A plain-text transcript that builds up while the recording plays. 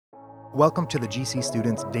Welcome to the GC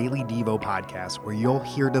Students Daily Devo podcast, where you'll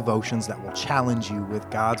hear devotions that will challenge you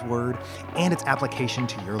with God's Word and its application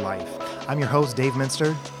to your life. I'm your host, Dave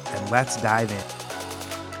Minster, and let's dive in.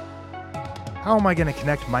 How am I going to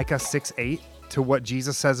connect Micah 6:8 to what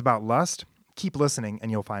Jesus says about lust? Keep listening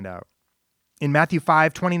and you'll find out. In Matthew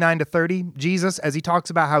 5:29-30, Jesus, as he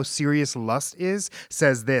talks about how serious lust is,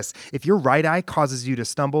 says this: if your right eye causes you to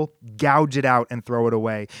stumble, gouge it out and throw it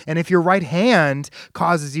away. And if your right hand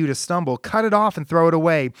causes you to stumble, cut it off and throw it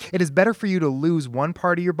away. It is better for you to lose one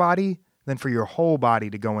part of your body than for your whole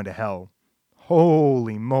body to go into hell.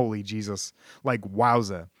 Holy moly, Jesus. Like,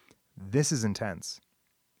 wowza. This is intense.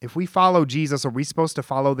 If we follow Jesus, are we supposed to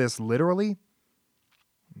follow this literally?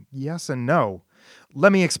 Yes and no.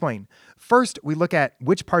 Let me explain. First, we look at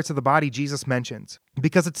which parts of the body Jesus mentions,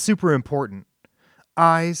 because it's super important.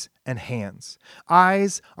 Eyes and hands.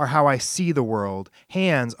 Eyes are how I see the world.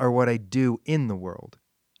 Hands are what I do in the world.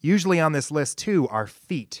 Usually on this list, too, are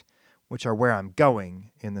feet, which are where I'm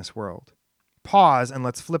going in this world. Pause and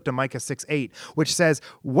let's flip to Micah 6:8, which says,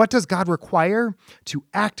 what does God require? To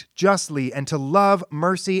act justly and to love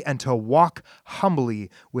mercy and to walk humbly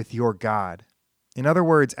with your God. In other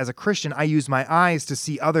words, as a Christian, I use my eyes to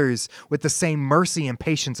see others with the same mercy and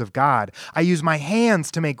patience of God. I use my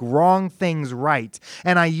hands to make wrong things right,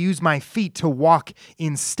 and I use my feet to walk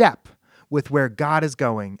in step with where God is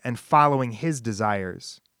going and following his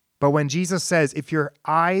desires. But when Jesus says, if your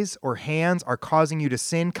eyes or hands are causing you to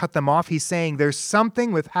sin, cut them off, he's saying there's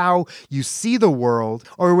something with how you see the world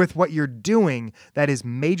or with what you're doing that is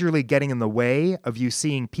majorly getting in the way of you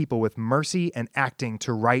seeing people with mercy and acting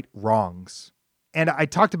to right wrongs. And I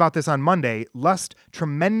talked about this on Monday. Lust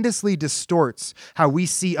tremendously distorts how we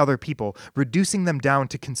see other people, reducing them down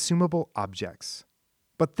to consumable objects.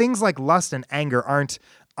 But things like lust and anger aren't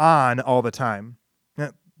on all the time.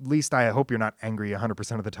 At least I hope you're not angry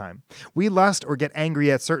 100% of the time. We lust or get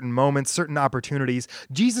angry at certain moments, certain opportunities.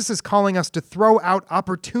 Jesus is calling us to throw out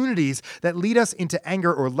opportunities that lead us into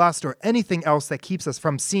anger or lust or anything else that keeps us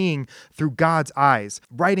from seeing through God's eyes,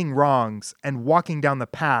 righting wrongs, and walking down the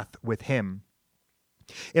path with him.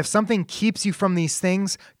 If something keeps you from these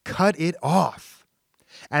things, cut it off.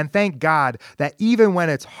 And thank God that even when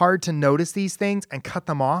it's hard to notice these things and cut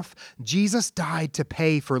them off, Jesus died to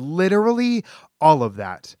pay for literally all of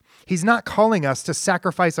that. He's not calling us to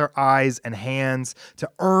sacrifice our eyes and hands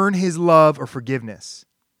to earn his love or forgiveness.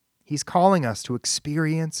 He's calling us to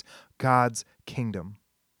experience God's kingdom.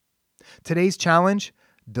 Today's challenge: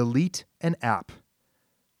 delete an app.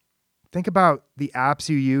 Think about the apps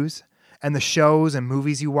you use and the shows and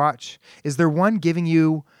movies you watch. Is there one giving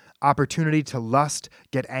you opportunity to lust,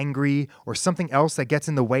 get angry, or something else that gets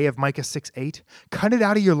in the way of Micah 6:8? Cut it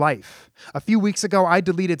out of your life. A few weeks ago, I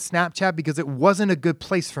deleted Snapchat because it wasn't a good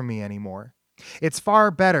place for me anymore. It's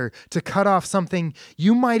far better to cut off something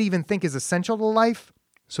you might even think is essential to life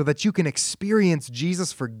so that you can experience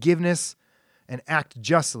Jesus' forgiveness and act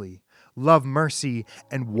justly, love mercy,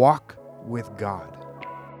 and walk with God.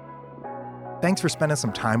 Thanks for spending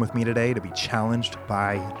some time with me today to be challenged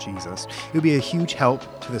by Jesus. It would be a huge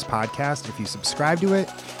help to this podcast if you subscribe to it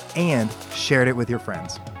and shared it with your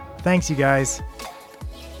friends. Thanks, you guys.